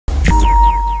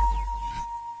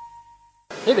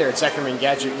Hey there, it's Zach from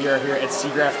Engadget. We are here at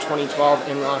SIGGRAPH 2012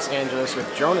 in Los Angeles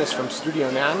with Jonas from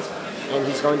Studio Nand, and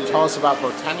he's going to tell us about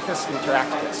Botanicus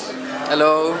Interacticus.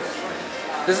 Hello,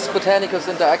 this is Botanicus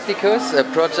Interacticus, a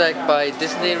project by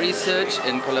Disney Research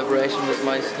in collaboration with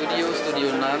my studio,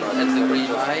 Studio Nand at the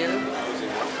Green Mile.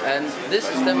 And this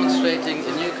is demonstrating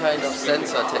a new kind of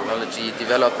sensor technology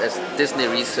developed as Disney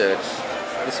Research.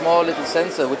 The small little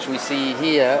sensor which we see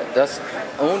here does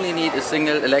only need a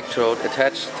single electrode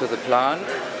attached to the plant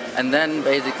and then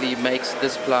basically makes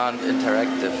this plant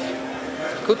interactive.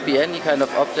 It could be any kind of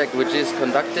object which is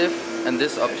conductive, and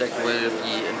this object will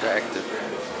be interactive.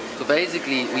 So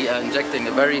basically we are injecting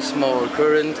a very small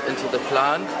current into the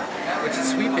plant which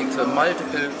is sweeping to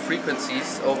multiple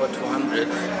frequencies over 200,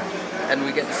 and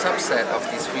we get a subset of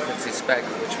these frequencies back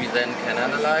which we then can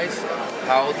analyze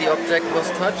how the object was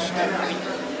touched.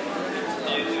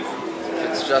 If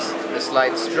it's just a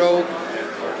slight stroke,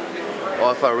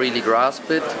 or if I really grasp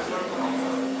it,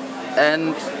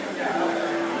 and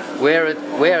where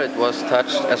it was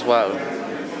touched as well.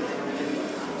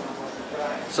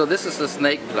 So this is the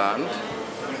snake plant,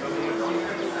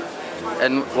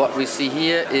 and what we see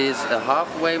here is a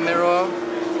halfway mirror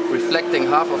reflecting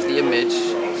half of the image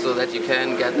so that you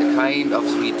can get a kind of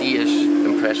 3D-ish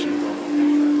impression.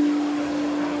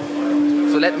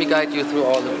 So let me guide you through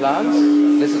all the plants.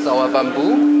 This is our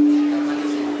bamboo.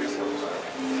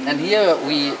 And here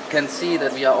we can see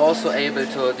that we are also able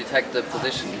to detect the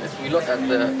position. If we look at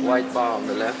the white bar on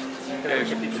the left,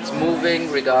 it's moving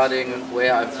regarding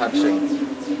where I'm touching.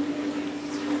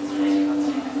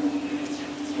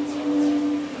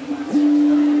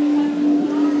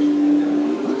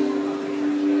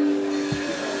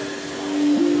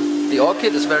 The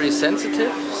orchid is very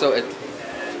sensitive, so it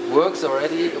works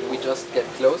already if we just get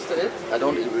close to it. I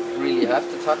don't really have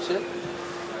to touch it.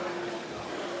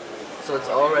 So it's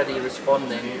already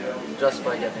responding just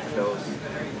by getting close.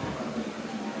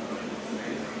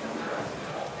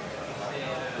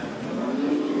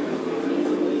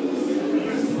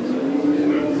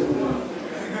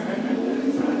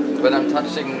 When I'm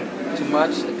touching too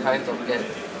much, it kind of gets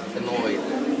annoyed.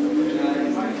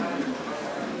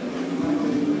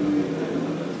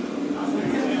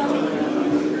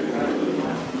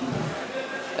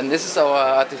 And this is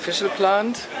our artificial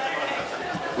plant,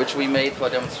 which we made for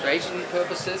demonstration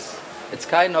purposes. It's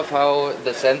kind of how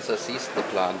the sensor sees the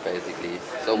plant, basically.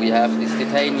 So we have these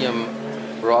titanium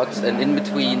rods, and in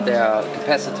between there are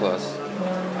capacitors.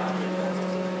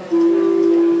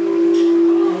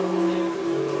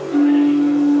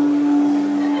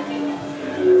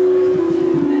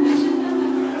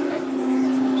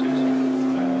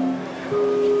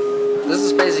 This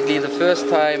is basically the first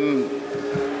time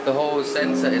the whole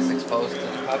sensor is exposed to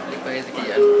the public,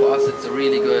 basically, and for us it's a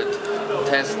really good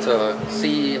test to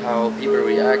see how people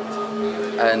react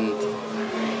and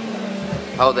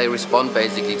how they respond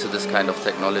basically to this kind of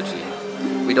technology.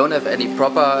 We don't have any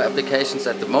proper applications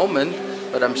at the moment,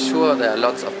 but I'm sure there are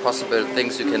lots of possible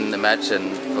things you can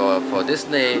imagine for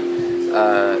Disney,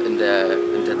 in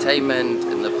the entertainment,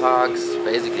 in the parks,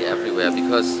 basically everywhere,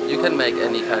 because you can make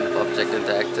any kind of object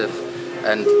interactive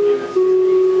and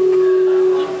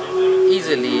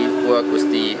easily work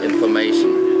with the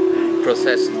information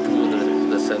processed through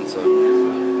the sensor.